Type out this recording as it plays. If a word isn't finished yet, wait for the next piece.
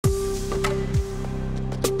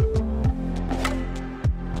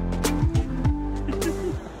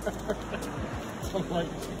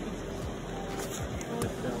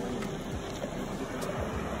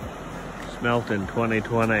Smelting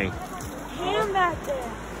 2020. Ham back there.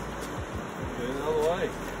 Get it out of the way.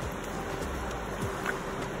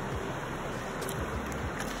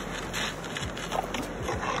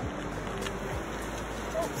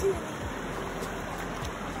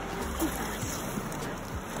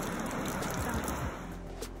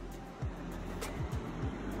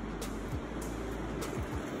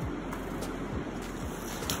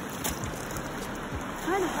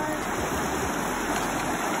 Kind of hard.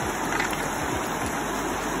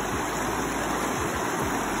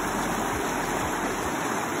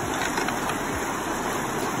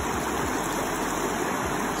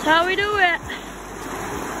 That's how we do it.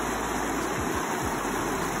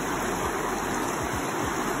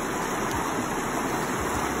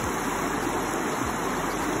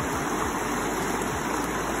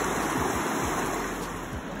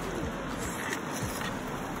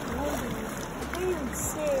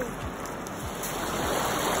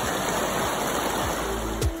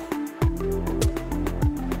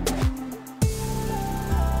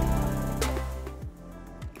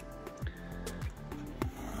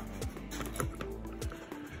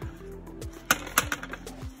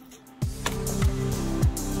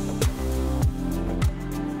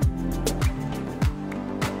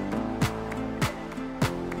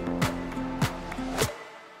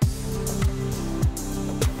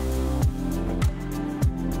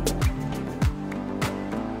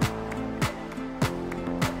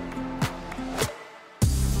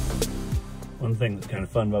 One thing that's kind of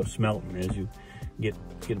fun about smelting is you get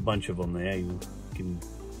a bunch of them there. You can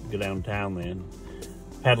go downtown there and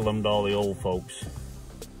peddle them to all the old folks,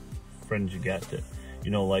 friends you got that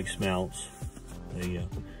like smelts. They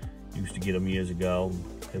used to get them years ago.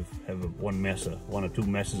 Have one or two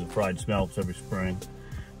messes of fried smelts every spring,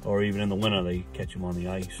 or even in the winter they catch them on the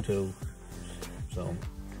ice too. So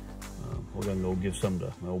we're gonna go give some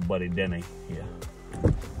to my old buddy Denny here.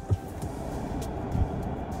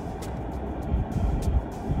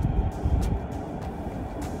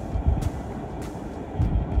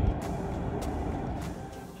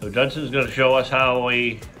 So Judson's going to show us how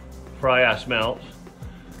we fry our smelts.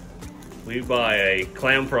 We buy a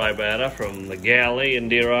clam fry batter from the Galley in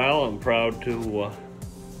Deer Isle. I'm proud to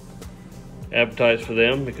advertise for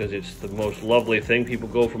them because it's the most lovely thing. People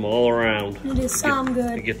go from all around It is sound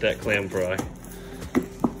good. to get that clam fry.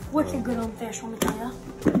 Wicked good on fish, let me tell ya.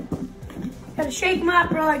 Gotta shake them up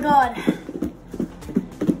really good.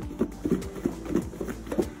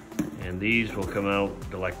 And these will come out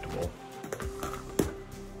delectable.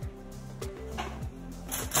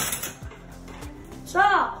 So,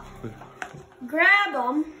 grab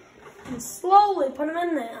them and slowly put them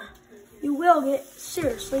in there. You will get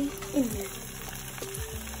seriously injured.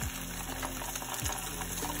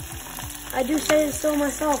 I do say this so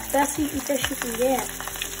myself, best eating fish you can get.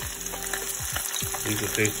 These will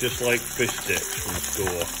taste just like fish sticks from the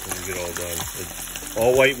store when you get all done. It's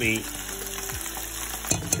all white meat.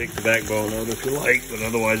 Take the backbone out if you like, but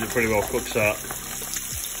otherwise it pretty well cooks up.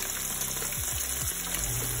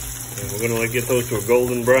 And we're gonna get those to a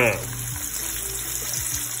golden brown.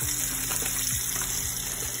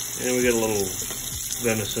 And we got a little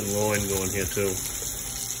venison loin going here too.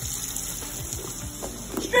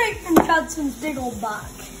 Straight from Judson's big old back.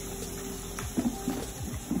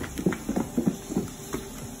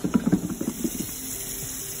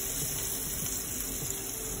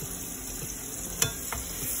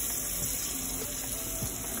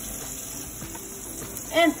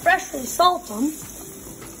 And freshly salt them.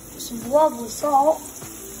 Some lovely salt.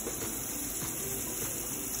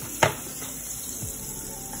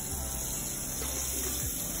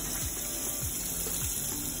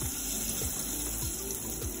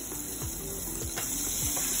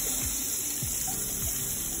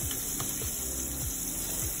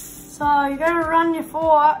 So you're gonna run your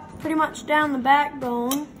fork pretty much down the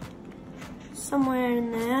backbone, somewhere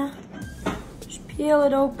in there. Just peel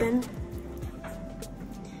it open.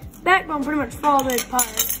 Backbone pretty much falls right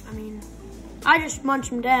apart. I mean, I just munch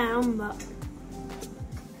them down, but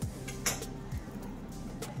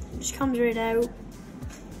it just comes right out.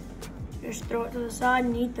 Just throw it to the side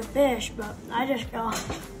and eat the fish, but I just go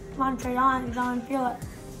munch right on and feel it.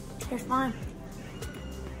 Tastes fine.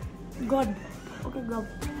 Good. Okay, good.